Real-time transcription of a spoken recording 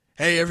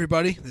Hey,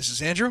 everybody. This is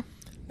Andrew.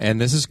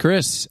 And this is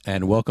Chris.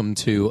 And welcome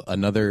to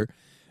another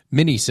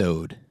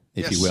mini-sode,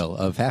 if Yes. you will,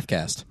 of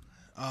HalfCast.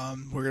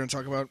 We're going to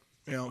talk about,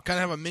 kind of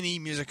have a mini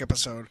music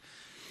episode.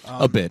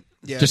 A bit.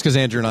 yeah. Just because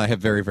Andrew and I have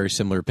very, very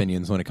similar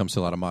opinions when it comes to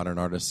a lot of modern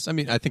artists. I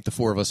mean, I think the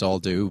four of us all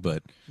do,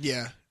 but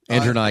Yeah.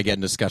 Andrew and I get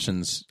in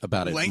discussions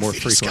about it more lengthy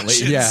frequently.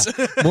 discussions.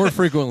 Yeah, more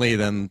frequently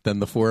than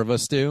the four of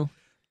us do.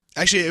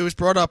 Actually, it was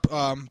brought up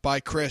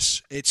by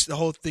Chris. The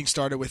whole thing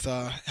started with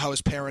how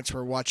his parents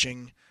were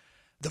watching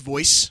The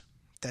Voice,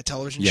 that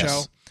television Yes.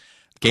 show.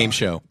 Game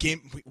show.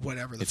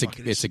 Whatever the It's fuck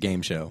it is. it's a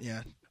game show.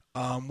 Yeah.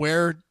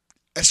 Where,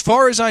 as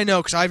far as I know,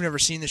 because I've never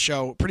seen the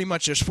show, pretty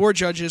much there's four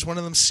judges. One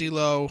of them's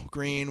CeeLo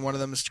Green. One of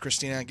them is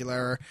Christina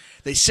Aguilera.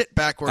 They sit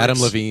backwards. Adam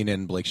Levine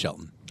and Blake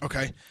Shelton.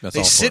 Okay. That's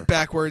They all sit four.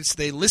 backwards.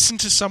 They listen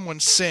to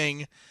someone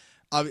sing,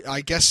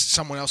 I guess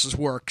someone else's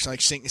work, like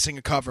sing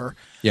a cover.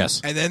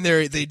 Yes. And then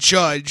they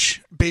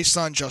judge based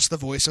on just the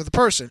voice of the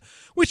person,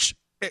 which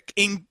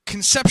in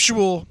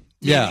conceptual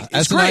Yeah, meaning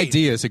as is an great.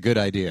 idea, it's a good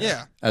idea.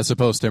 Yeah. As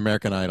opposed to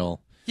American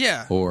Idol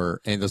Yeah. or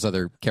any of those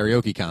other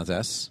karaoke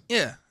contests.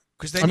 Yeah.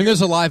 Because I mean,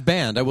 there's a live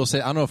band. I will say,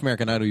 I don't know if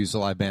American Idol uses a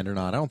live band or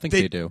not. I don't think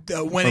they do. When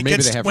Or it maybe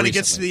gets they have when it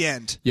gets to recently. the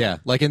end. Yeah,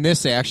 like in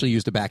this, they actually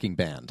used a backing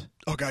band.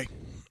 Okay.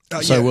 So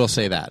yeah. I will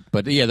say that.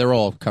 But yeah, they're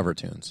all cover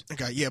tunes.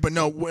 Okay, yeah, but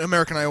no,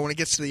 American Idol, when it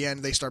gets to the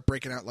end, they start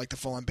breaking out like the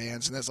full-on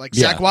bands, and that's like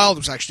Yeah. Zach Wilde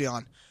was actually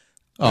on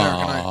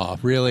American Idol. Oh,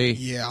 really?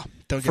 Yeah.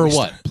 Don't get For me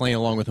what? started. Playing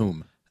along with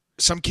whom?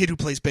 Some kid who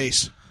plays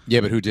bass. Yeah,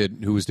 but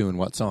who was doing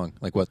what song?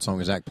 Like, what song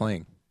is Zach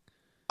playing?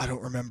 I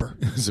don't remember.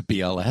 Is it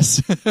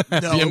BLS?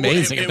 That'd No, be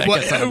amazing if that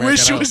gets on I American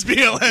wish it Idol. was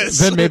BLS.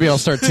 Then maybe I'll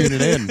start tuning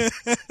in.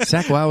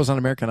 Zach Wilde was on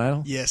American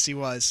Idol? Yes, he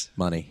was.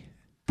 Money.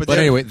 But But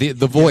there- anyway,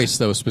 the voice,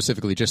 though,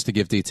 specifically, just to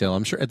give detail,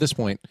 I'm sure at this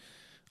point,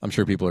 I'm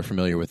sure people are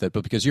familiar with it,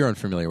 but because you're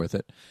unfamiliar with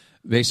it,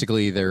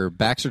 basically their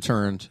backs are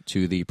turned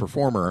to the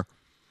performer,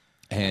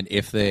 and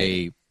if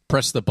they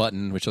press the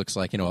button, which looks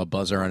like, a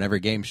buzzer on every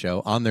game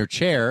show, on their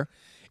chair,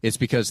 it's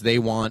because they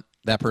want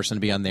that person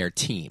to be on their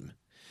team.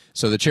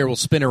 So the chair will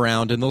spin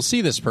around, and they'll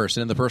see this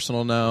person, and the person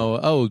will know,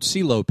 oh,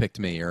 CeeLo picked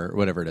me, or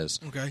whatever it is.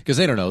 Okay. Because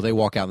they don't know. They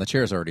walk out, and the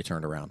chair's already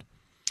turned around.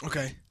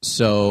 Okay.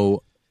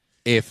 So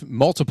if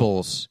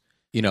multiples,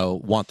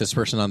 want this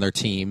person on their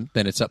team,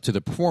 then it's up to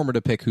the performer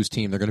to pick whose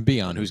team they're going to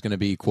be on, who's going to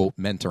be, quote,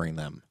 mentoring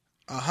them.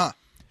 Uh-huh.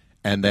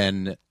 And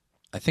then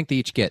I think they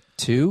each get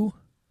two.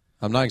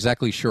 I'm not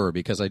exactly sure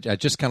because I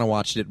just kind of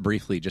watched it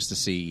briefly just to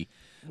see.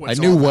 What it's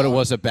I knew all what it about.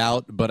 was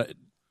about, but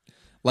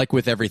like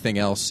with everything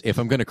else, if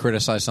I'm going to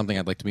criticize something,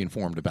 I'd like to be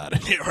informed about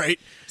it. Yeah, right?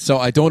 So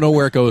I don't know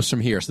where it goes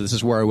from here. So this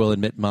is where I will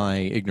admit my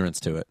ignorance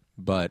to it.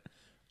 But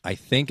I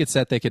think it's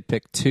that they could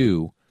pick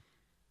two,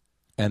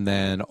 and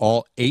then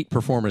all 8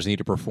 performers need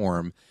to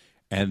perform,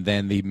 and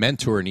then the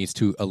mentor needs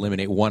to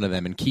eliminate one of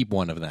them and keep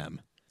one of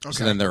them. Okay.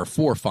 So then there are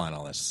 4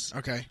 finalists.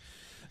 Okay.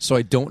 So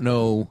I don't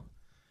know.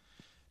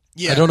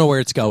 Yeah. I don't know where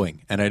it's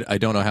going, and I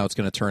don't know how it's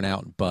going to turn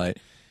out. But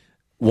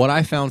what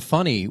I found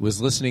funny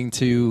was listening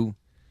to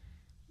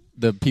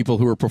the people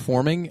who were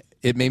performing.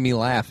 It made me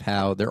laugh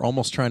how they're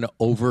almost trying to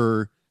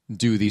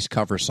overdo these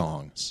cover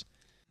songs.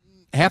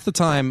 Half the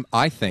time,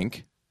 I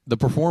think the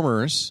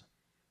performers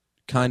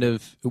kind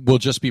of will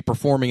just be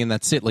performing and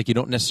that's it. Like, you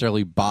don't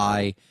necessarily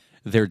buy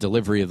their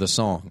delivery of the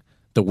song,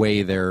 the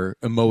way they're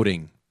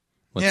emoting,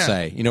 let's Yeah.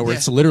 say. Where Yeah.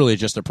 it's literally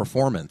just a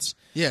performance.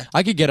 Yeah.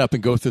 I could get up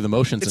and go through the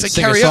motions It's and a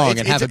sing a karaoke. song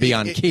and have it be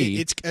on key.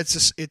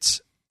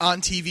 It's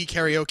on TV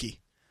karaoke.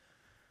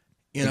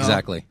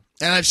 Exactly.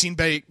 And I've seen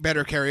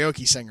better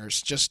karaoke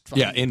singers just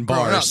fucking Yeah, in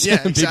growing up. bars. Yeah,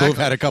 People exactly. who've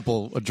had a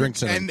couple of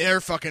drinks in them. And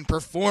they're fucking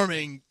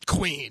performing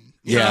Queen.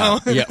 You Yeah,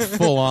 know? yeah,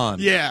 full on.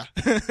 Yeah,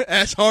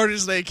 as hard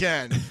as they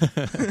can.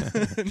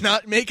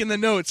 Not making the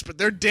notes, but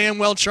they're damn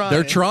well trying.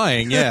 They're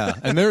trying, yeah,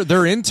 and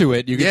they're into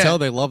it. You can Yeah. tell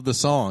they love the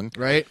song,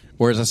 Right?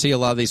 Whereas I see a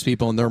lot of these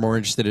people, and they're more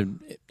interested in.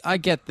 I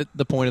get that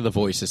the point of the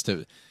voice is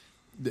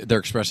they're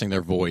expressing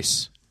their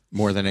voice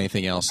more than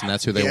anything else, and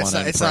that's who they Yeah, want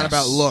to. it's not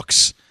about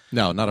looks.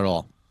 No, not at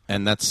all.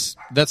 And that's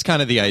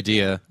kind of the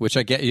idea, which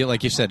I get.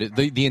 Like you said,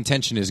 the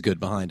intention is good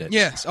behind it.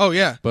 Yes. Oh,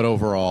 yeah. But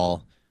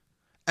overall,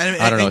 And,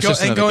 I don't know, it's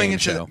just another going game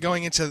into show.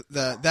 going into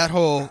that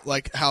whole,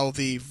 like, how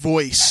the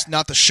voice,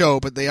 not the show,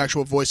 but the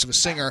actual voice of a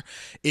singer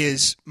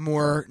is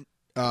more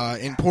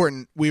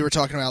important. We were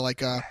talking about,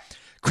 like,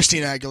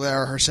 Christina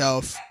Aguilera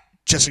herself,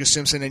 Jessica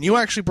Simpson, and you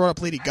actually brought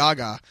up Lady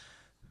Gaga.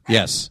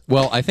 yes.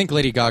 Well, I think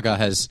Lady Gaga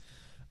has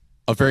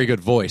a very good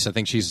voice. I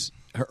think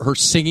her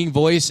singing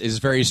voice is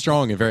very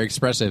strong and very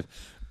expressive,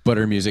 but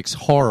her music's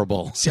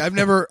horrible. See,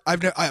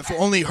 I've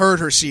only heard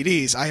her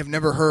CDs. I have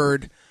never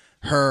heard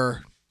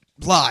her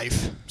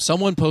live.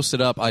 Someone posted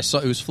up. I saw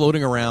it was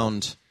floating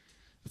around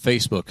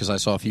Facebook because I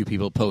saw a few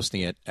people posting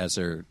it as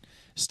their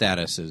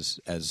status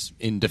as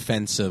in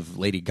defense of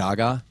Lady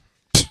Gaga.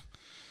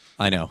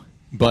 I know,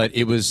 but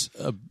it was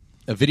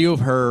a video of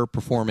her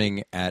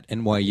performing at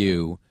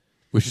NYU,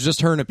 which was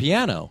just her and a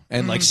piano,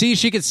 and like, see,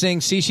 she could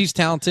sing. See, she's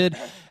talented.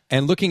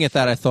 And looking at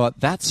that, I thought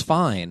that's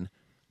fine,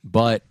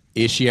 but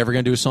is she ever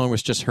going to do a song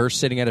with just her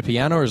sitting at a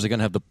piano, or is it going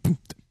to have the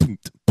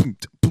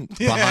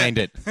behind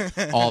it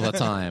all the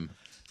time?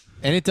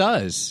 And it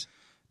does.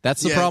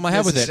 That's the problem I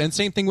have with it. And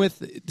same thing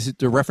with,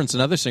 to reference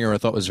another singer I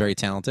thought was very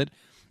talented,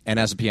 and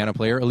as a piano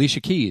player,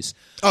 Alicia Keys.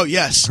 Oh,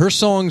 yes. Her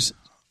songs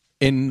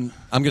I'm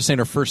going to say in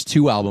her first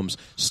 2 albums,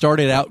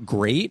 started out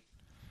great,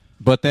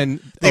 but then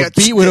a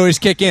beat would always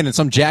kick in and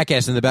some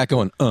jackass in the back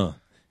going,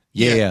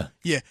 yeah.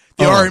 The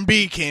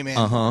R&B came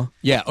in.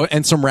 Yeah,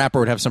 and some rapper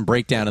would have some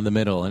breakdown in the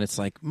middle, and it's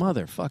like,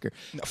 motherfucker.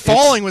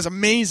 Falling was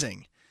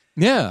amazing.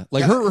 Yeah,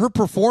 her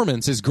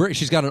performance is great.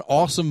 She's got an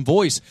awesome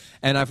voice,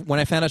 and when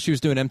I found out she was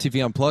doing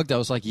MTV Unplugged, I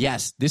was like,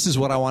 yes, this is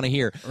what I want to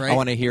hear. Right. I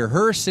want to hear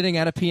her sitting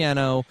at a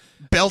piano,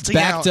 belting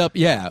backed out.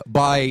 up,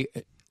 by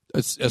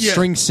a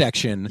string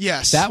section.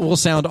 Yes. That will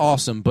sound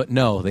awesome, but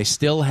no, they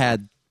still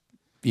had,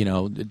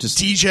 just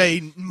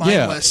DJ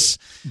mindless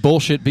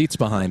bullshit beats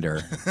behind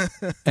her.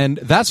 And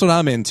that's what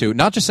I'm into,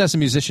 not just as a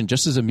musician,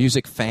 just as a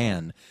music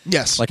fan.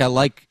 Yes. Like, I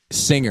like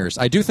singers.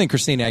 I do think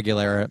Christina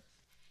Aguilera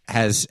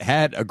has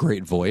had a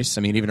great voice.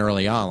 I mean, even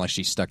early on, like,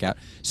 she stuck out.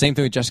 Same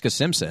thing with Jessica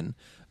Simpson.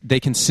 They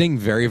can sing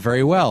very,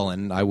 very well,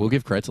 and I will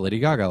give credit to Lady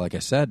Gaga, like I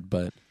said,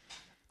 but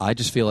I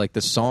just feel like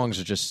the songs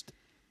are just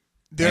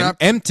not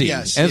empty.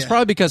 Yes, and it's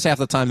probably because half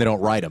the time they don't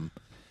write them.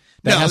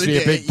 That has to be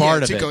a big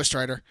part of it. It's a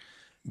ghostwriter.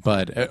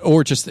 But,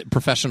 or just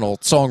professional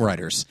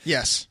songwriters.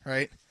 Yes,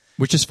 right.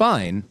 Which is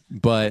fine,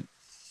 but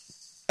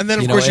and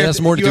then of course it has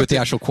more to do with the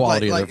actual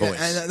quality of their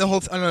voice. And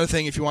another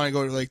thing, if you want to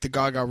go to like the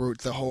Gaga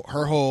route,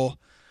 her whole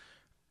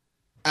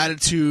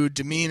attitude,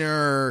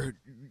 demeanor,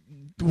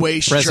 way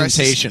she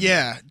presentation.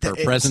 Dresses, her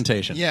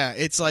presentation. Yeah,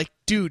 it's like,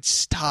 dude,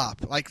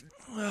 stop. Like,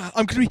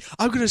 I'm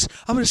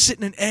gonna sit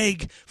in an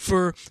egg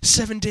for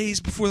 7 days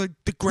before the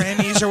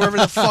Grammys or whatever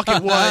the fuck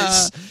it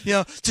was,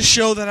 to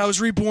show that I was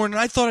reborn. And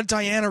I thought of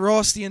Diana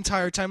Ross the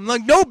entire time. I'm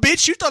like, no,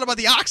 bitch, you thought about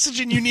the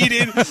oxygen you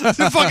needed to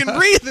fucking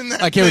breathe in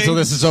that. I can't wait till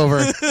this is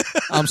over.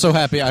 I'm so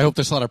happy. I hope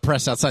there's a lot of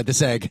press outside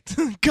this egg.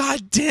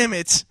 God damn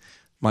it.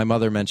 My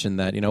mother mentioned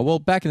that,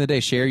 back in the day,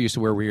 Cher used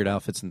to wear weird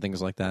outfits and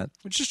things like that,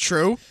 which is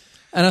true.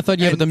 And I thought,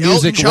 but the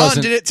music Elton John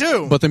wasn't. Did it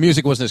too. But the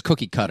music wasn't as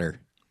cookie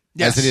cutter.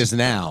 Yes. As it is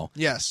now.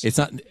 Yes. It's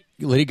not.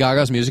 Lady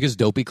Gaga's music is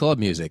dopey club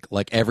music,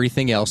 like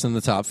everything else in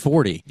the top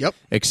 40. Yep.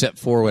 Except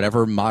for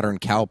whatever modern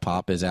cow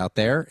pop is out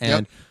there.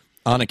 And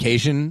on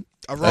occasion,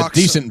 a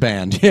decent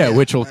band,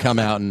 which will come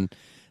out and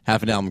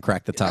have an album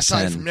crack the top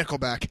 10. Aside from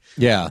Nickelback.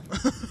 Yeah.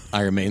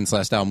 Iron Maiden's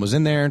last album was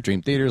in there.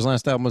 Dream Theater's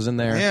last album was in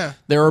there. Yeah.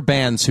 There are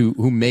bands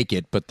who make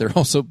it, but they're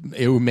also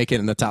who make it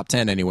in the top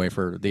 10 anyway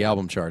for the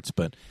album charts,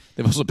 but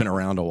they've also been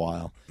around a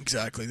while.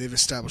 Exactly. They've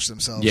established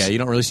themselves. Yeah, you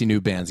don't really see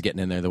new bands getting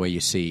in there the way you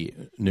see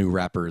new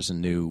rappers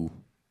and new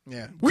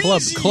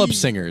club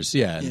singers,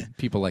 and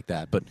people like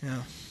that. But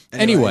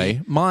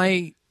anyway,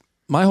 my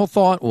whole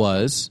thought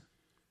was,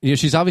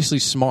 she's obviously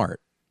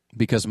smart,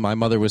 because my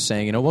mother was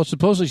saying, well,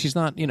 supposedly she's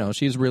not,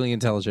 she's really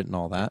intelligent and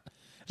all that.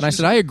 And I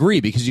said, I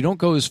agree, because you don't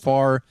go as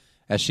far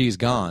as she's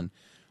gone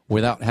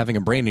without having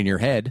a brain in your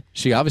head.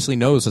 She obviously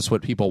knows that's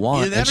what people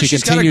want, and she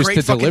continues to deliver it.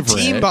 She's got a great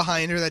fucking team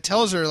behind her that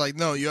tells her, like,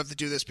 no, you have to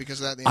do this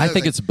because of that. I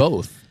think it's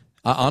both,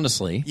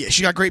 honestly. Yeah,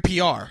 she got great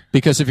PR.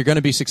 Because if you're going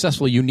to be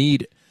successful, you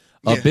need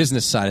a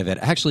business side of it.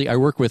 Actually, I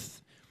work with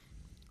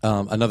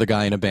another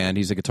guy in a band.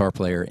 He's a guitar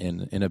player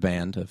in a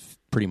band, a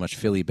pretty much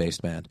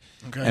Philly-based band.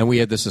 Okay. And we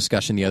had this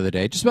discussion the other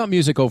day just about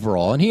music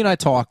overall. And he and I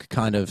talk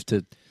kind of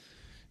to,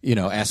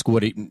 ask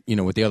what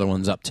what the other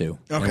one's up to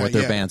and what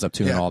their band's up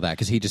to and all that.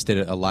 Because he just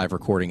did a live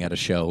recording at a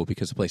show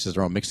because the place has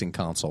their own mixing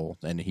console.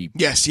 And he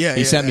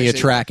sent me a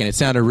track, and it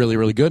sounded really,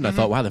 really good. And I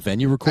thought, wow, the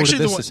venue recorded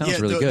this. It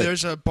sounds really good.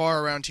 There's a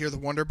bar around here, the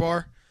Wonder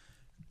Bar.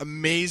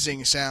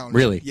 Amazing sound.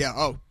 Really? Yeah.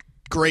 Oh,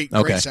 great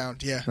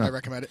sound. Yeah, I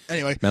recommend it.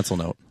 Anyway. Mental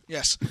note.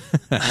 Yes.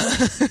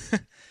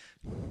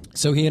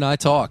 So he and I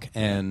talk,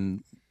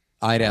 and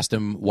I'd asked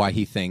him why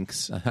he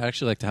thinks. I'd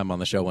actually like to have him on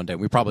the show one day.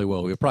 We probably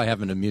will. We'll probably have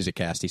him in a music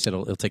cast. He said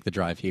he'll take the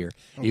drive here.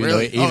 Even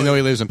though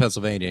he lives in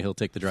Pennsylvania, he'll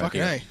take the drive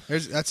here. Hey,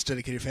 that's a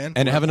dedicated fan.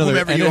 And have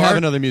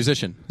another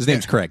musician. His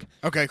name's Craig.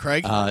 Okay,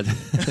 Craig.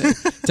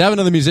 To have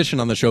another musician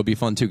on the show would be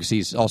fun, too, because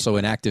he's also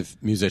an active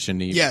musician.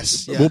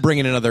 We'll bring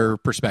in another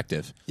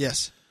perspective.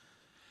 Yes.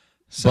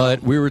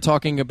 But we were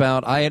talking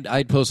about,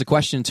 I'd posed a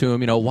question to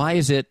him, why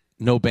is it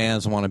no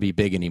bands want to be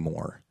big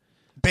anymore?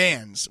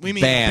 Bands. We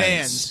mean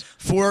bands.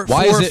 Four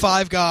or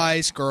five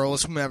guys,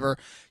 girls, whomever,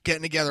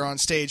 getting together on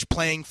stage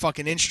playing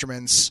fucking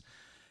instruments,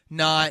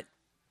 not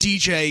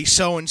DJ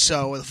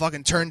so-and-so with a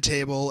fucking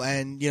turntable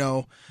and,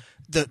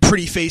 the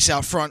pretty face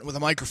out front with a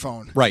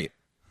microphone. Right.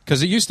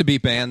 Because it used to be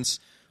bands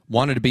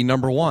wanted to be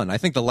number one. I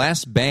think the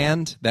last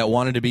band that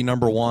wanted to be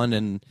number one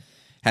and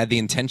had the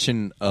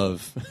intention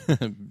of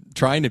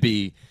trying to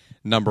be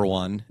number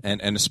one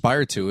and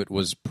aspired to it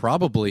was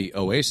probably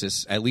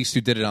Oasis, at least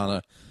who did it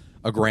on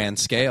a grand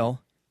scale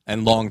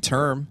and long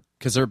term,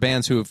 because there are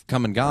bands who have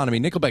come and gone. I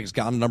mean, Nickelback has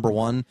gone number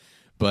one,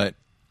 but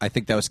I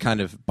think that was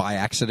kind of by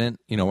accident,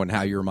 when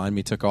How You Remind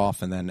Me took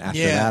off, and then after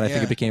that, I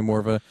think it became more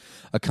of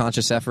a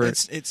conscious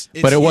effort.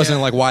 But it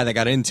wasn't like why they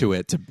got into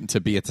it to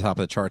be at the top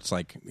of the charts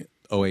like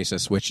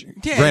Oasis, which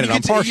granted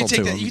I'm partial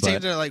to them. You can take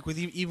it to, like,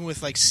 even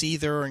with like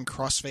Seether and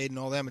Crossfade and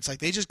all them. It's like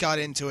they just got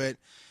into it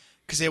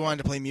because they wanted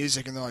to play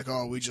music, and they're like,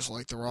 "Oh, we just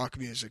like the rock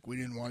music. We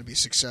didn't want to be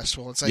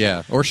successful." It's like,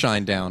 yeah, or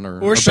Shinedown, or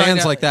bands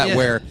Shinedown, like that, yeah.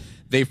 where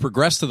they've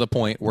progressed to the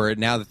point where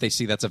now that they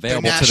see that's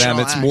available to them, national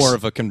it's acts.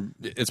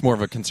 more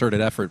of a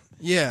concerted effort.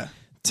 Yeah.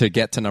 To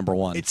get to number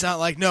one. It's not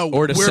like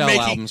or to we're sell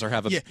making, albums or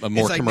have a it's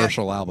more like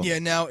commercial that, album. Yeah,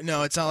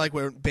 no, it's not like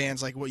we're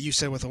bands like what you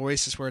said with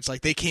Oasis, where it's like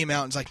they came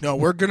out and it's like, no,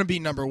 we're gonna be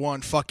number one.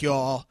 Fuck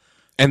y'all.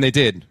 And they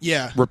did.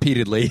 Yeah,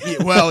 repeatedly.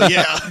 Well,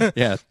 yeah,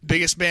 yeah.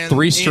 Biggest band.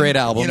 3 straight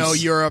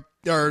albums. Europe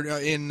or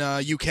in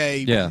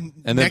UK. Yeah, and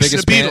the next biggest to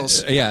the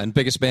Beatles. Band, yeah, and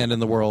biggest band in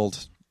the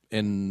world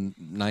in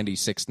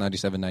 96,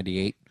 97,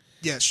 98.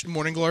 Yes,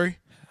 Morning Glory.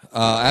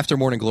 After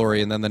Morning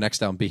Glory, and then the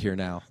next album, Be Here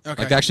Now. Okay.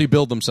 Like, they actually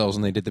billed themselves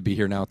when they did the Be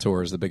Here Now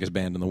tour as the biggest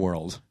band in the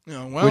world.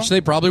 Oh, well. Which they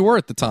probably were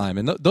at the time.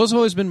 And those have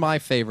always been my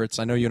favorites.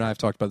 I know you and I have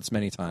talked about this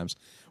many times.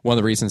 One of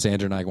the reasons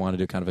Andrew and I want to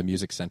do kind of a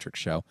music-centric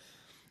show.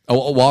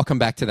 Well, I'll come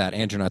back to that.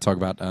 Andrew and I talk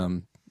about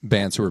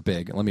bands who are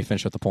big. Let me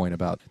finish up the point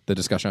about the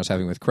discussion I was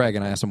having with Craig,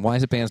 and I asked him, why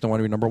is it bands don't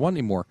want to be number one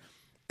anymore?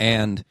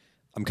 And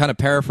I'm kind of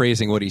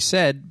paraphrasing what he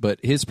said, but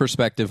his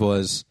perspective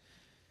was,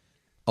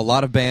 a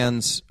lot of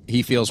bands,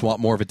 he feels, want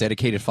more of a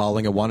dedicated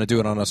following and want to do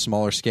it on a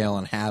smaller scale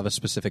and have a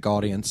specific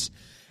audience,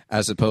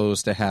 as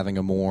opposed to having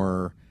a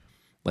more,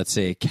 let's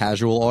say,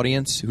 casual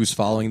audience who's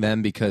following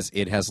them because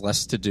it has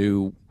less to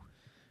do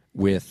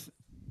with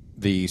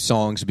the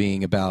songs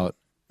being about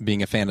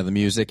being a fan of the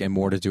music and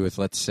more to do with,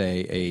 let's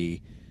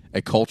say,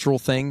 a cultural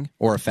thing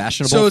or a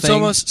fashionable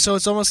thing. So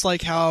it's almost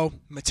like how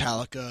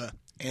Metallica,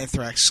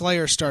 Anthrax,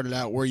 Slayer started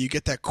out, where you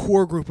get that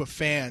core group of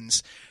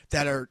fans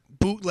that are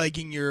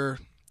bootlegging your,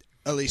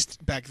 at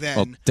least back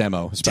then,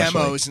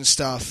 demos and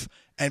stuff,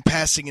 and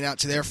passing it out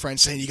to their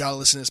friends, saying, you got to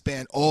listen to this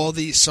band. All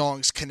these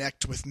songs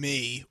connect with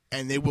me,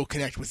 and they will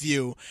connect with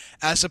you,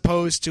 as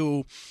opposed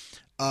to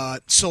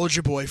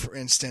Soulja Boy, for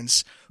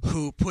instance,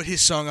 who put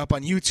his song up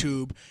on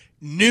YouTube,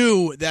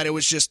 knew that it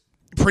was just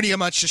pretty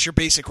much just your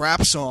basic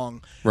rap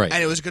song, right,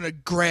 and it was going to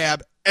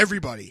grab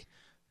everybody.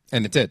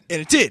 And it did.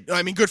 And it did.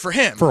 I mean, good for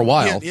him. For a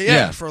while.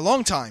 Yeah, for a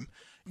long time.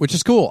 Which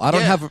is cool. I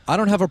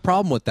don't have a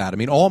problem with that. I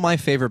mean, all my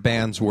favorite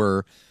bands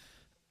were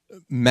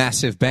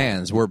massive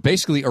bands, were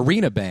basically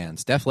arena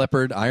bands. Def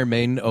Leppard, Iron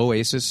Maiden,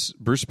 Oasis,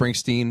 Bruce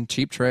Springsteen,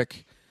 Cheap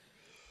Trick.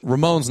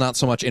 Ramones, not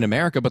so much in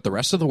America, but the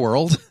rest of the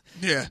world.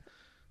 Yeah.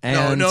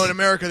 And no, in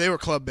America they were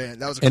club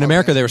band. That was a in club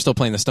America band. they were still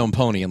playing the Stone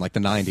Pony in like the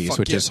 90s,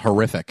 which is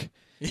horrific.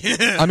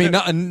 Yeah. I mean,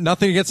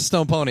 nothing against the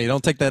Stone Pony.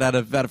 Don't take that out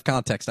of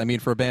context. I mean,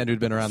 for a band who'd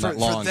been around that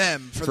long,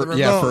 for the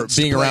Ramones,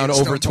 for being around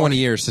over Stone 20 Pony.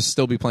 years to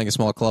still be playing a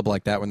small club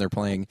like that when they're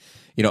playing,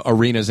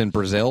 arenas in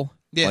Brazil,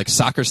 like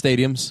soccer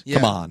stadiums. Yeah.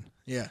 Come on,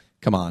 Yeah.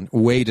 come on,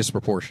 way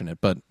disproportionate,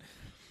 but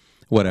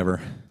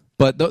whatever.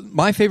 But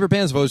my favorite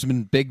bands have always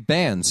been big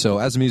bands. So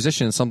as a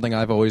musician, something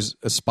I've always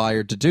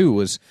aspired to do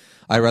was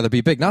I'd rather be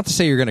big. Not to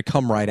say you're going to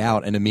come right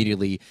out and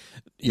immediately,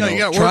 you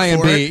gotta try work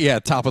and for be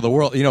it. top of the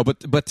world.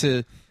 But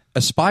to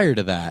aspire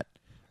to that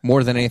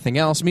more than anything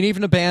else. I mean,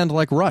 even a band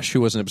like Rush,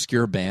 who was an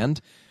obscure band.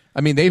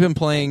 I mean, they've been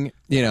playing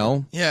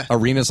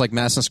arenas like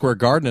Madison Square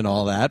Garden and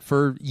all that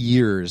for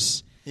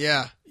years.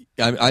 Yeah.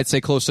 I'd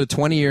say close to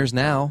 20 years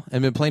now,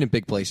 and been playing in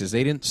big places.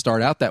 They didn't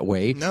start out that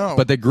way, No.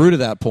 but they grew to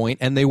that point,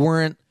 and they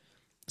weren't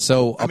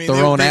so up their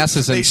own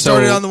asses. They and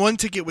started so, on the one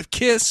ticket with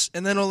Kiss,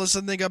 and then all of a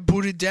sudden they got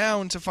booted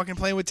down to fucking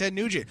playing with Ted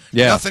Nugent.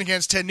 Yeah. Nothing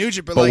against Ted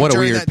Nugent, but what a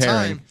during weird that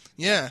pairing. time.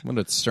 Yeah. What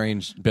a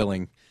strange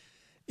billing.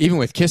 Even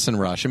with Kiss and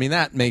Rush, I mean,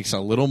 that makes a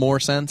little more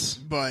sense.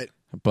 But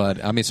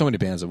I mean, so many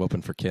bands have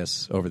opened for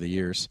Kiss over the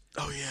years.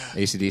 oh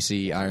yeah.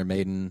 AC/DC, Iron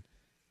Maiden,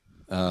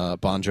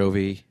 Bon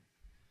Jovi,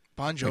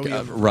 Bon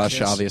Jovi, Rush,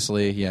 Kiss.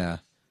 obviously, yeah.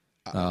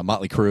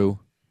 Motley Crue.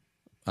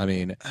 I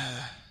mean,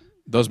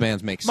 those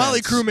bands make sense.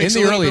 Motley Crue makes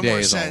in a the little early bit more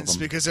days, all of sense them.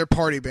 because they're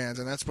party bands,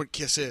 and that's what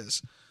Kiss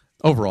is.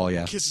 Overall,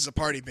 yeah. Kiss is a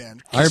party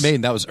band. Kiss, Iron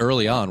Maiden, that was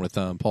early on with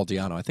Paul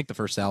Di'Anno. I think the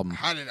first album,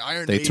 How did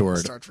Iron they Maiden toured.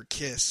 start for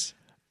Kiss?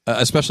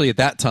 Especially at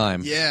that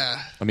time.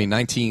 Yeah. I mean,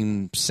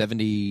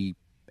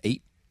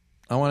 1978,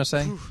 I want to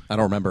say. I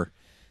don't remember.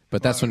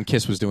 But that's when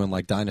Kiss was doing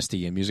like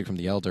Dynasty and Music from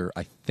the Elder,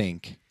 I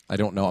think. I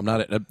don't know. I'm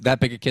not that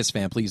big a Kiss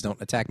fan. Please don't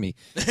attack me,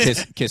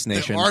 Kiss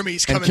Nation. The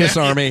Army's and coming Kiss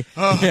at you. Army.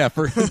 Oh. Yeah,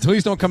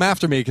 please don't come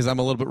after me because I'm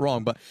a little bit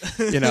wrong. But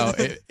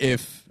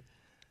if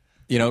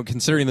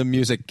considering the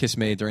music Kiss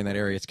made during that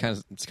era, it's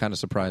kind of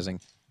surprising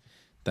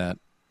that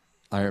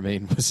Iron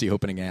Maiden was the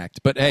opening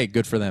act. But hey,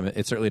 good for them.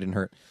 It certainly didn't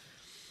hurt.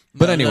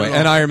 But anyway,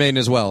 and Iron Maiden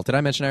as well. Did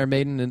I mention Iron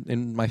Maiden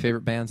in my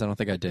favorite bands? I don't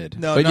think I did.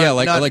 No, but not- yeah,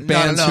 like not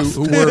bands enough.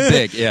 who were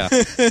big, yeah,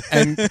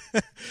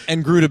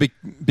 and grew to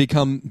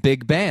become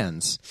big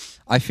bands.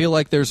 I feel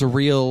like there's a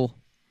real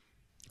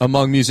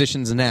among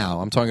musicians now.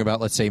 I'm talking about,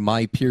 let's say,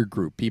 my peer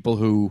group, people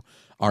who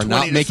are 20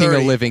 not to making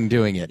 30. a living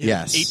doing it.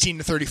 Yeah, Yes, 18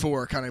 to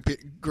 34 kind of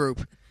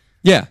group.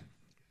 yeah,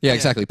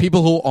 exactly.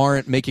 People who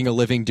aren't making a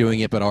living doing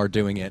it but are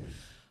doing it.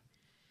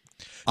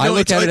 I No,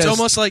 look at it it's as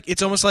almost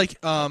like,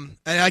 and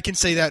I can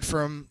say that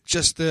from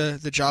just the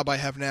job I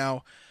have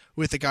now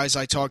with the guys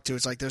I talk to.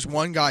 It's like there's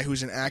one guy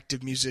who's an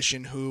active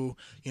musician who,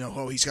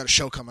 he's got a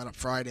show coming up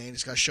Friday and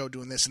he's got a show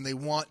doing this, and they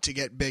want to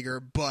get bigger,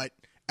 but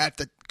at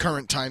the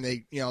current time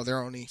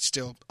they're only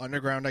still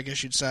underground, I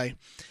guess you'd say.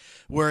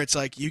 Where it's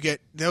like you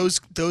get those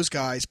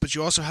guys, but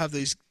you also have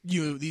these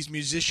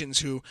musicians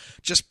who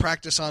just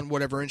practice on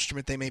whatever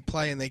instrument they may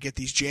play, and they get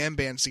these jam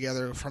bands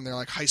together from their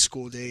like high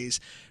school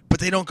days, but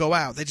they don't go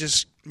out. They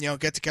just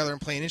get together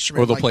and play an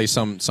instrument, or they'll play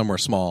somewhere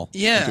small.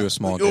 Yeah, do a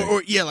small gig.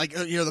 or like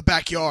the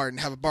backyard and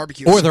have a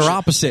barbecue. Or they're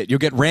opposite. You'll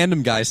get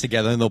random guys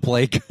together and they'll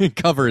play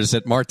covers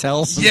at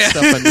Martell's and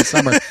stuff in the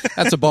summer.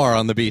 That's a bar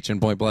on the beach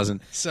in Point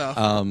Pleasant.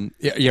 So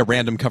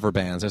random cover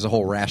bands. There's a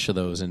whole rash of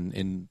those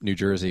in New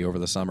Jersey over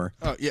the summer.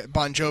 Oh yeah,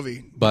 Bon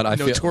Jovi, but I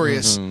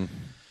notorious.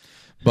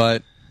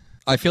 But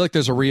I feel like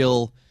there's a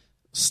real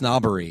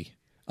snobbery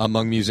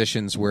among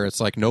musicians where it's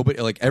like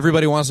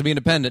everybody wants to be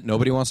independent,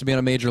 nobody wants to be on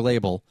a major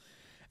label,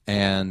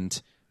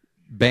 and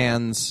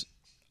bands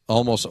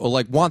almost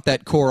want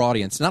that core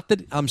audience. Not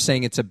that I'm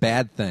saying it's a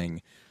bad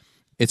thing.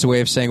 It's a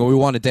way of saying, well, we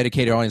want a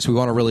dedicated audience, we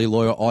want a really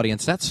loyal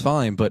audience. That's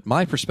fine, but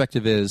my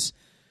perspective is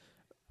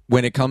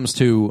when it comes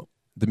to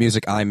the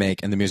music I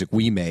make and the music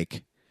we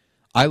make,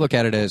 I look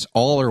at it as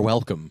all are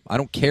welcome. I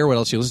don't care what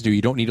else you listen to.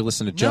 You don't need to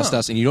listen to just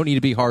us, and you don't need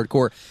to be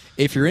hardcore.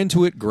 If you're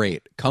into it,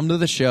 great. Come to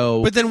the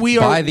show. But then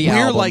we're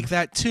like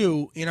that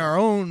too in our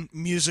own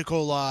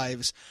musical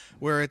lives,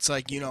 where it's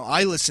like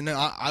I listen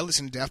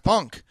to Daft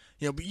Punk.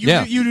 But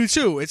you do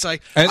too. It's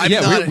like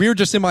we were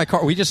just in my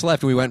car. We just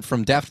left. And we went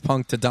from Daft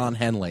Punk to Don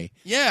Henley.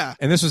 Yeah,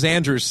 and this was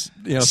Andrew's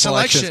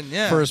selection.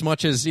 Yeah, for as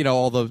much as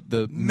all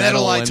the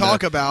metal I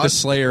talk about, the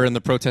Slayer and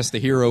the Protest the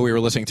Hero we were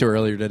listening to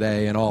earlier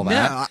today, and all that.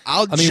 Yeah,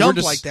 I'll jump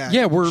like that.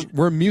 Yeah,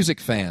 we're music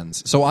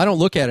fans, so I don't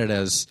look at it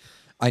as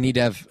I need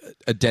to have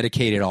a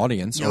dedicated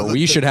audience, or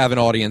we should have an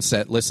audience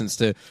that listens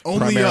to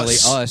primarily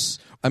us.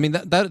 I mean,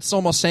 that's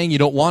almost saying you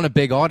don't want a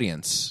big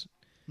audience.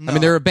 No. I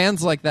mean, there are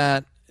bands like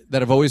that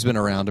have always been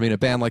around. I mean, a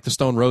band like the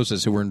Stone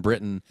Roses, who were in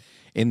Britain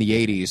in the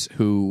 80s,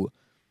 who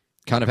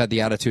kind of had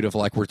the attitude of,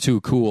 we're too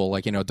cool.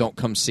 Don't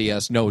come see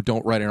us. No,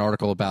 don't write an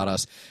article about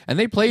us. And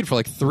they played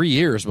for, 3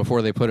 years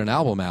before they put an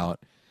album out.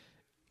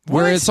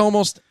 Where it's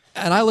almost...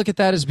 And I look at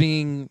that as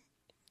being...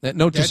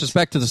 No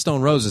disrespect to the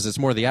Stone Roses. It's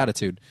more the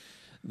attitude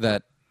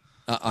that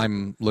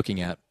I'm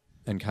looking at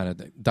and kind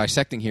of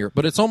dissecting here.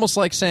 But it's almost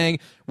like saying,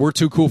 we're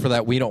too cool for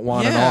that, we don't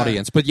want an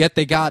audience. But yet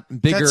they got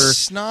bigger.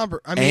 That's snobber.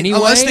 I mean, anyway,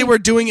 unless they were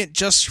doing it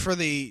just for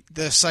the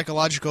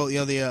psychological,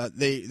 the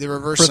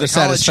reverse for psychology. the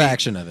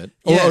satisfaction of it.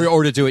 Yeah.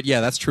 Or to do it,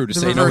 that's true to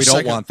say, no, we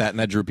don't want that, and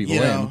that drew people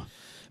in.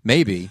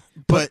 Maybe.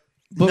 But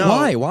no,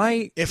 why?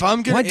 Why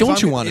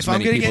don't you want as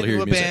many people to hear your music? If I'm going to get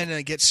into a band and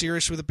I get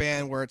serious with a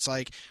band where it's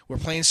like, we're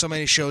playing so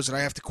many shows that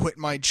I have to quit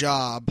my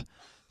job,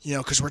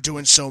 because we're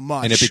doing so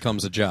much. And it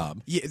becomes a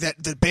job. Yeah,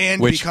 that the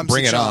band becomes the job.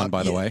 Bring it on,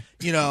 by the way.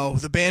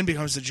 The band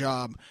becomes the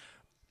job.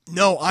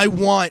 No, I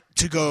want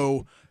to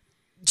go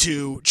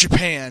to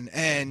Japan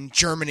and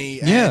Germany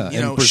and,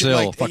 and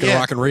Brazil,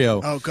 Rock and Rio.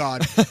 Oh,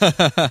 God.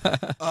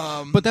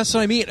 But that's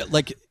what I mean.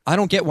 I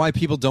don't get why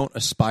people don't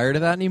aspire to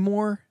that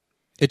anymore.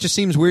 It just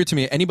seems weird to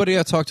me. Anybody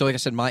I talk to, like I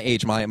said, my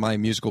age, my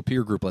musical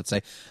peer group, let's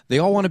say, they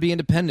all want to be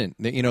independent.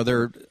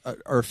 There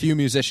are a few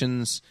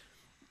musicians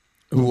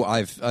who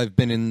I've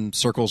been in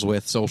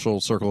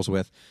social circles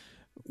with,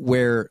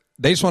 where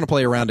they just want to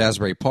play around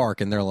Asbury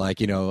Park, and they're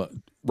like,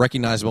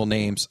 recognizable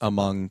names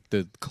among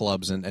the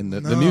clubs and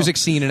the music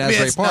scene in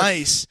Asbury Park.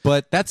 Nice.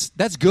 But that's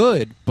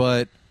good,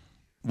 but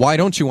why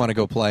don't you want to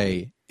go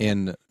play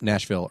in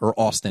Nashville or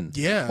Austin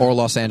or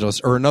Los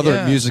Angeles or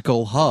another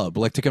musical hub?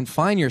 To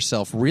confine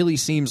yourself really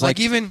seems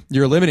like even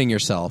you're limiting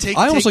yourself.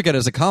 I almost look at it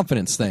as a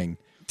confidence thing.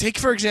 Take,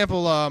 for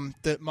example,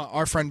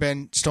 our friend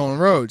Ben Stolen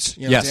Roads,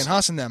 yes. Dan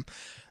Haas and them.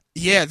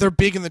 Yeah, they're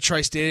big in the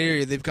tri-state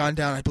area. They've gone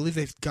down. I believe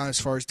they've gone as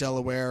far as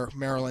Delaware,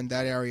 Maryland,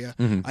 that area.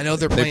 Mm-hmm. I know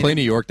they play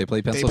New York. They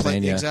play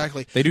Pennsylvania.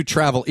 Exactly. They do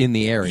travel in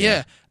the area.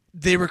 Yeah,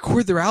 they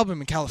record their album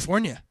in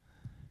California,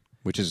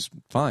 which is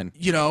fine.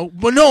 Well,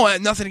 no,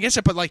 nothing against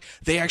it, but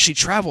they actually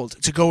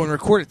traveled to go and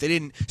record it. They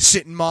didn't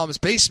sit in mom's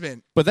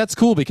basement. But that's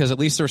cool because at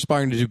least they're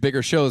aspiring to do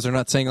bigger shows. They're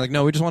not saying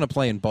no, we just want to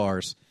play in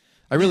bars.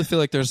 I really feel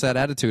like there's that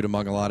attitude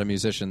among a lot of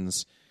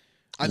musicians.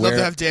 I'd love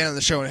to have Dan on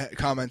the show and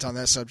comment on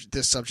this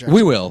subject.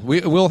 We will.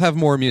 We'll have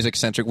more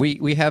music-centric.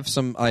 We have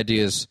some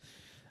ideas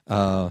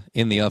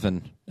in the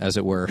oven, as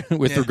it were,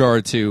 with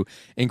regard to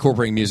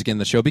incorporating music in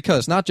the show.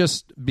 Not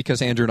just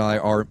because Andrew and I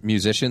are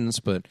musicians,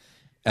 but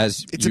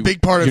as it's a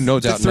big part of no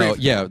doubt know.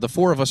 Yeah, the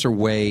four of us are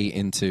way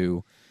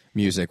into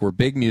music. We're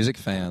big music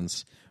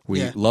fans.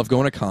 We love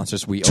going to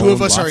concerts. We own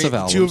lots of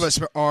albums. Two of us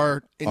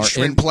are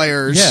instrument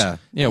players. Yeah,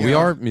 we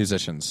are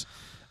musicians.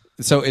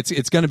 So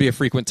it's going to be a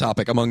frequent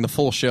topic among the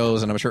full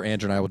shows, and I'm sure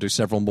Andrew and I will do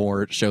several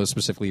more shows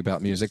specifically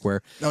about music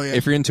where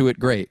if you're into it,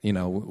 great.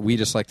 We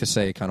just like to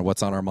say kind of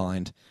what's on our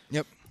mind.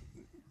 Yep.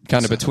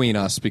 Kind of between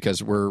us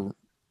because we're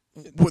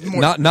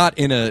not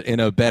in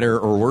a better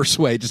or worse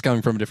way, just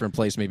coming from a different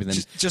place maybe than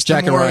just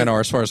Jack and Ryan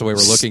are as far as the way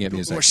we're looking at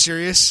music. More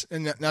serious,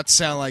 and not to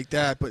sound like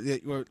that, but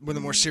we're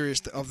the more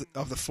serious of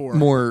the four.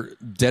 More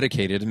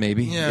dedicated,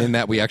 maybe, in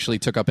that we actually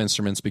took up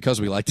instruments because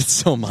we liked it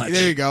so much.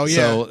 There you go, yeah.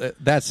 So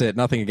that's it.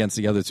 Nothing against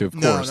the other two, of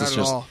course. Not at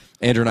all.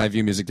 Andrew and I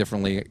view music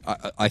differently,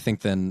 I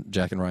think, than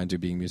Jack and Ryan do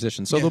being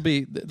musicians. So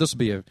this will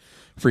be a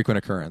frequent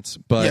occurrence.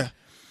 But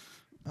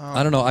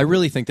I don't know. I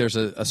really think there's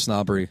a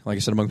snobbery, like I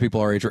said, among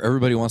people our age, where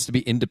everybody wants to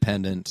be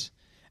independent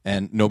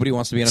and nobody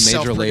wants to be in a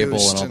major label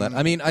and all that.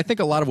 I mean, I think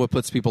a lot of what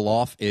puts people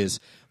off is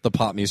the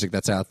pop music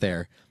that's out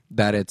there.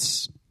 That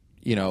it's,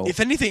 if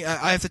anything,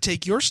 I have to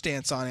take your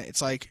stance on it.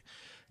 It's like,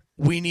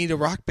 we need a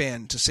rock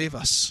band to save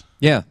us.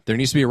 Yeah, there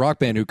needs to be a rock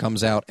band who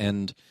comes out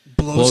and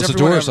blows the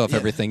doors off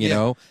everything, you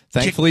know.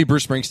 Thankfully,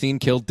 Bruce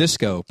Springsteen killed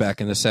disco back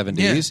in the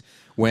 70s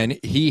when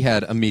he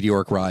had a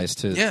meteoric rise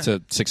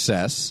to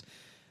success.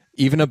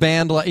 Even a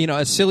band, like,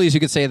 as silly as you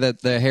could say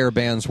that the hair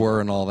bands were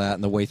and all that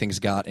and the way things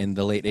got in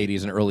the late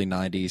 80s and early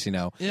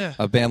 90s,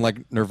 a band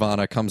like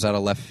Nirvana comes out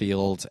of left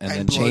field and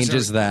then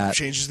changes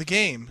the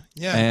game.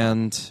 Yeah.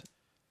 And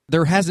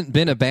there hasn't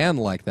been a band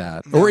like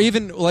that. No. Or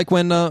even like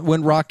when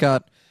rock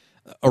got...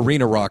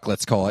 arena rock,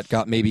 let's call it,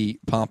 got maybe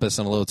pompous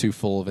and a little too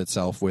full of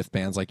itself with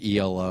bands like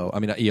ELP.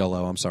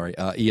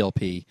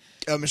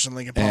 Emerson,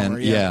 Lake and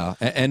Palmer,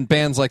 and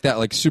bands like that,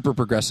 like super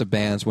progressive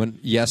bands, when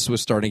Yes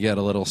was starting to get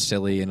a little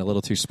silly and a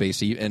little too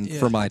spacey, and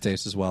for my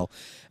taste as well.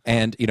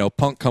 And,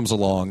 punk comes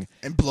along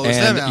and blows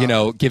them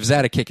out. Gives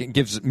that a kick,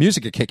 gives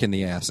music a kick in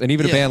the ass. And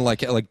even a band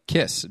like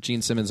Kiss,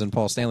 Gene Simmons and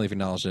Paul Stanley have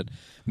acknowledged it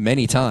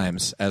many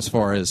times as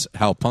far as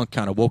how punk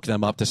kind of woke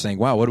them up to saying,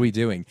 wow, what are we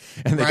doing?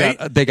 And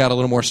they got a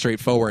little more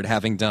straightforward,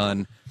 having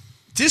done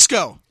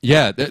disco.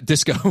 Yeah,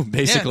 disco,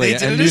 basically.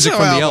 And music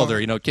from the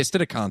Elder. Kiss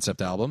did a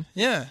concept album.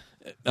 Yeah.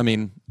 I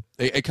mean,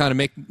 it kind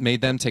of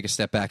made them take a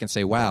step back and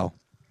say, wow,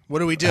 what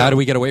do we do? How do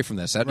we get away from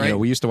this?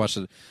 We used to watch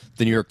the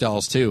New York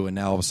Dolls too, and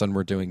now all of a sudden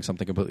we're doing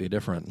something completely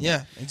different.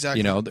 Yeah,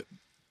 exactly.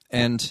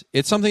 And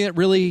it's something that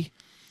really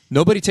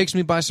nobody takes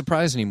me by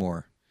surprise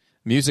anymore.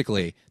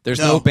 Musically, there's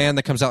no band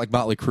that comes out like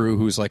Motley Crue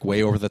who's like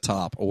way over the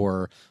top,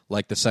 or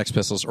like the Sex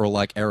Pistols, or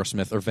like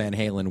Aerosmith or Van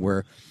Halen,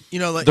 where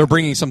they're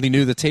bringing something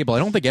new to the table. I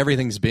don't think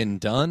everything's been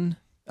done.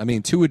 I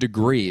mean, to a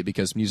degree,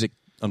 because music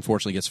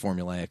unfortunately gets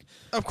formulaic.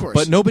 Of course,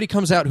 but nobody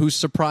comes out who's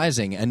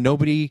surprising, and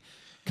nobody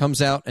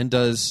comes out and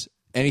does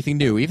anything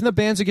new. Even the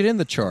bands that get in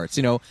the charts.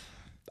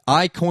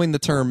 I coined the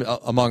term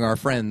among our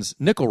friends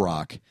nickel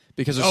rock,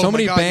 because there's so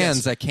many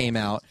bands that came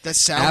out that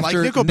sound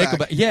after like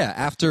Nickelback. Yeah,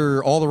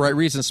 after All the Right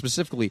Reasons,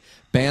 specifically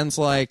bands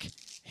like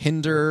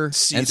Hinder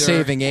and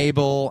Saving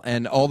Abel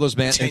and all those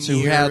bands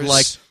who had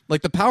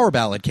like the power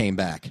ballad came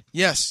back.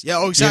 Yes,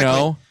 yeah,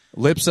 exactly.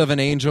 Lips of an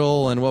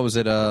Angel, and what was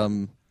it?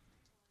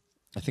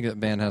 I think that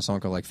band had a song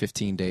called like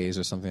 15 Days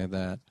or something like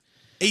that.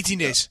 18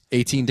 Days.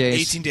 18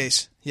 Days. 18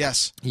 Days.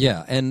 Yes.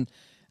 Yeah, and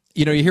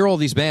you hear all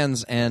these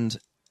bands and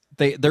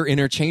they're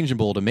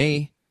interchangeable to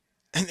me.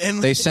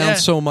 And they sound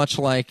so much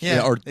like,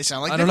 or they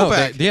sound like I don't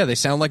Nickelback. know. They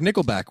sound like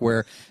Nickelback,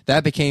 where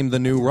that became the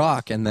new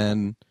rock, and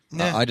then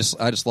I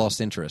just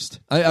lost interest.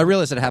 I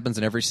realize that it happens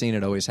in every scene;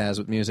 it always has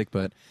with music.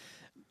 But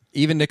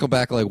even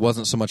Nickelback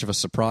wasn't so much of a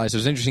surprise. It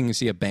was interesting to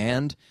see a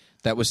band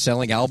that was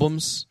selling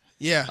albums.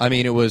 Yeah, I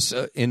mean, it was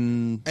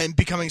and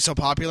becoming so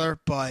popular.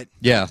 But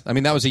I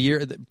mean, that was a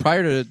year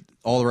prior to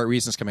All the Right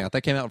Reasons coming out.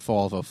 That came out in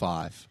fall of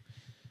 2005,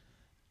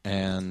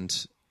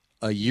 and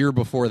a year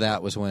before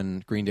that was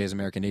when Green Day's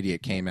American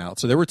Idiot came out.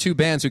 So there were two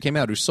bands who came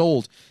out who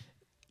sold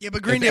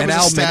but Green Day an was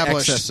album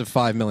established. in excess of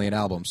 5 million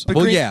albums. But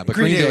Green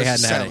Day Day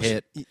hadn't had a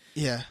hit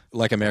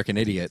like American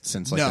Idiot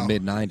since the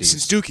mid-90s.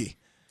 Since Dookie.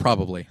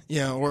 Probably.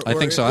 Yeah, I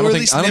think so. I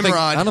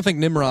don't think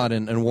Nimrod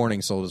and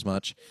Warning sold as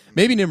much.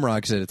 Maybe Nimrod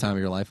because it had a time of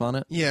your life on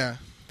it. Yeah.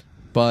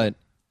 But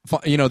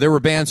there were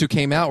bands who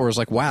came out where it was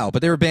like, wow.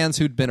 But there were bands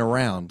who'd been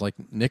around. Like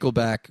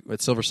Nickelback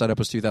at Silver Side Up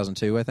was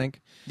 2002, I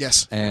think.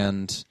 Yes.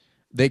 And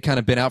they'd kind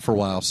of been out for a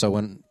while, so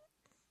when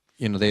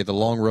they had the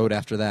Long Road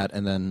after that,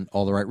 and then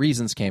All the Right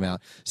Reasons came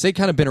out, so they'd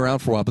kind of been around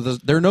for a while.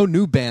 But there are no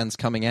new bands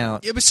coming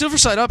out. Yeah, but Silver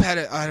Side Up had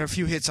a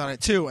few hits on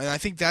it too, and I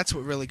think that's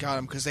what really got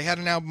them, because they had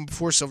an album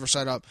before Silver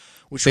Side Up,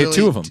 which they had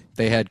two of them.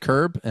 They had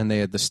Curb and they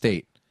had The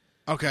State.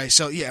 Okay,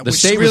 so The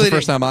State was the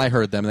first time I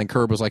heard them, and then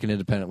Curb was like an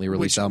independently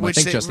released album. I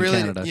think just in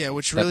Canada. Yeah,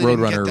 which really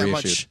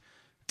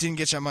didn't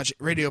get that much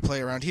radio play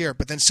around here.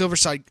 But then Silver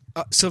Side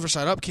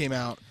Up came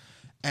out.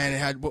 And it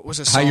had, what was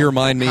a song? How You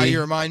Remind Me. How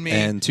You Remind Me.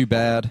 And Too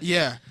Bad.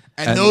 Yeah.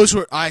 And those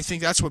were, I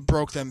think that's what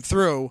broke them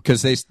through.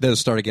 Because those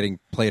started getting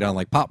played on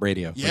like pop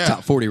radio. Yeah. Like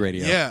top 40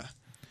 radio. Yeah.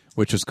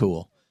 Which was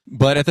cool.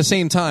 But at the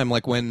same time,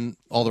 like when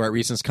All the Right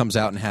Reasons comes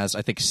out and has,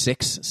 I think,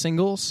 6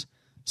 singles,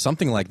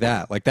 something like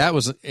that. Like that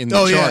was in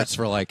the charts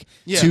for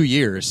 2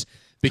 years.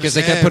 Because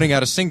they kept putting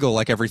out a single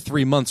like every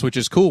 3 months, which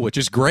is cool, which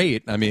is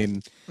great. I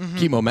mean,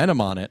 keep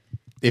momentum on it.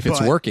 If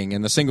it's working,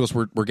 and the singles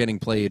were getting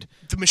played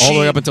all the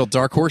way up until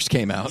Dark Horse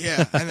came out.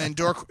 Yeah, and then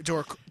Dork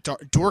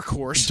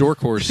Horse. Dork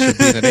Horse should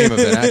be the name of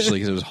it, actually,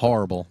 because it was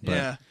horrible.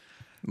 But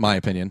my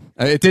opinion.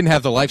 It didn't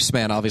have the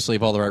lifespan, obviously,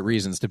 of All the Right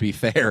Reasons, to be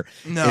fair.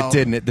 No. It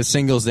didn't. The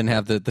singles didn't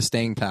have the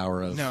staying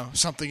power of... No,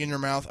 Something in Your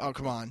Mouth. Oh,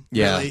 come on.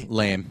 Yeah, really?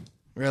 lame.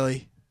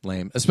 Really?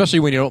 Lame. Especially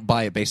when you don't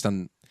buy it based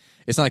on...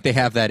 It's not like they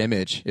have that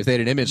image. If they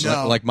had an image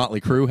like Motley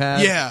Crue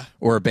had,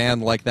 or a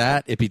band like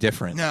that, it'd be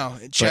different. No,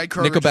 Chad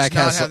Kroeger does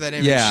not have that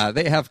image. Yeah,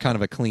 they have kind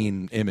of a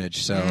clean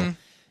image, so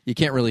you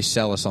can't really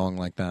sell a song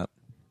like that.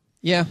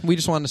 Yeah, we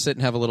just wanted to sit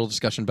and have a little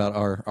discussion about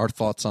our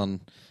thoughts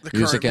on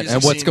music and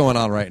what's scene. going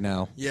on right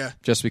now. Yeah.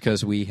 Just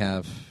because we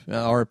have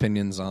our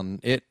opinions on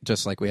it,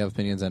 just like we have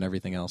opinions on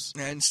everything else.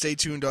 And stay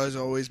tuned as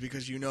always,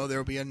 because there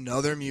will be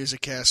another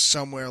music cast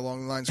somewhere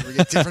along the lines where we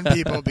get different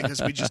people,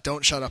 because we just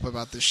don't shut up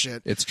about this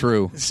shit. It's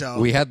true. So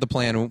we had the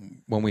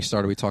plan when we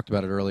started. We talked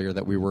about it earlier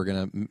that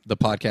the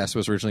podcast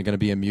was originally going to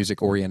be a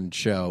music-oriented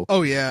show.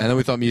 Oh, yeah. And then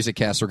we thought music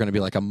casts were going to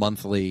be like a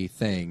monthly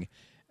thing.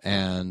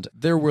 And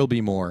there will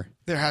be more.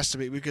 There has to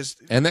be, because...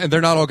 And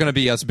they're not all going to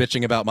be us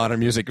bitching about modern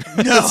music.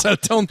 No. So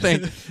don't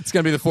think it's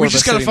going to be the four of us We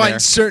just got to find there.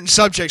 certain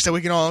subjects that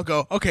we can all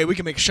go, okay, we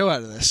can make a show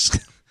out of this.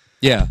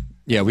 Yeah.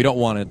 Yeah, we don't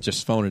want to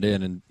just phone it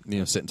in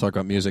and sit and talk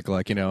about music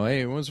like, hey,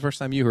 when was the first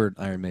time you heard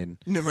Iron Maiden?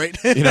 Right?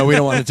 We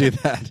don't want to do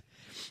that.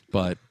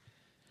 But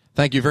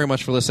thank you very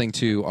much for listening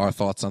to our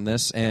thoughts on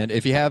this. And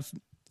if you have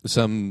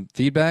some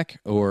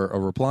feedback or a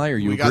reply, or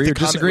you agree or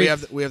disagree...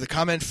 We have the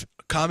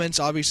comments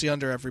obviously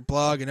under every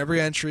blog and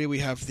every entry. We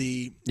have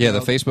the the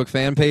Facebook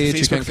fan page.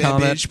 You can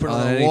comment put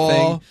on the anything.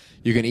 wall.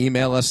 You can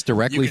email us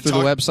directly through the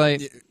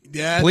website.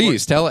 Yeah,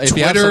 please tell if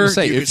you have something to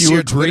say. If you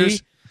agree,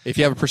 if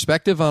you have a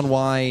perspective on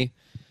why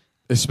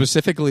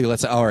specifically,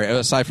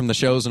 aside from the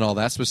shows and all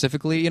that,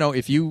 specifically,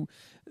 if you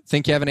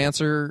think you have an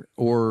answer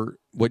or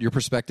what your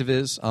perspective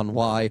is on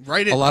why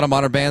a lot of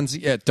modern bands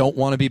don't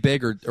want to be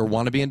big or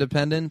want to be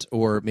independent,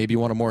 or maybe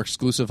want a more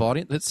exclusive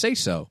audience, let's say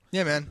so.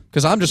 Yeah, man.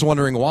 Because I'm just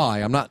wondering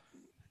why. I'm not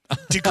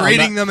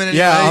degrading them in any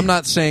way. Yeah, I'm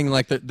not saying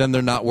like then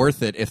they're not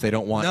worth it if they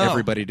don't want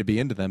everybody to be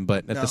into them.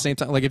 But at the same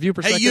time, like if you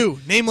hey, you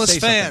nameless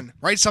fan,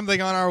 write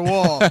something on our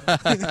wall.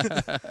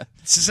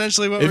 It's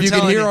essentially what we're telling you. If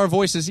you can hear our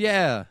voices,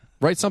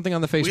 write something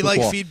on the Facebook wall. We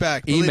like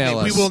feedback. Email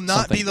us. We will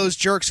not something. be those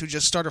jerks who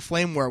just start a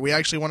flame war. We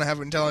actually want to have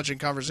an intelligent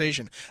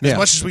conversation as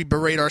much as we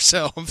berate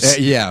ourselves.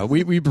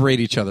 We berate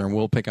each other, and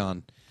we'll pick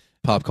on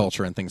pop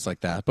culture and things like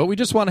that. But we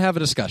just want to have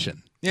a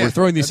discussion. Yeah, we're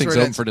throwing these things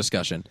open for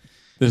discussion.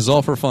 This is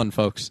all for fun,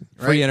 folks.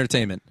 Free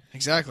entertainment.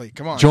 Exactly.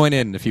 Come on. Join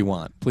in if you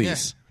want,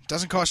 please. Yeah.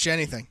 Doesn't cost you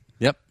anything.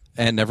 Yep,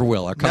 and never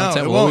will. Our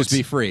content will always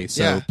be free.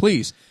 So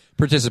please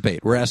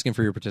participate. We're asking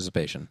for your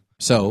participation.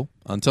 So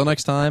until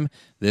next time,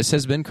 this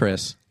has been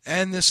Chris.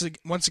 And this,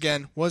 once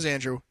again, was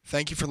Andrew.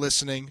 Thank you for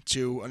listening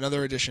to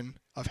another edition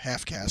of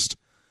HalfCast.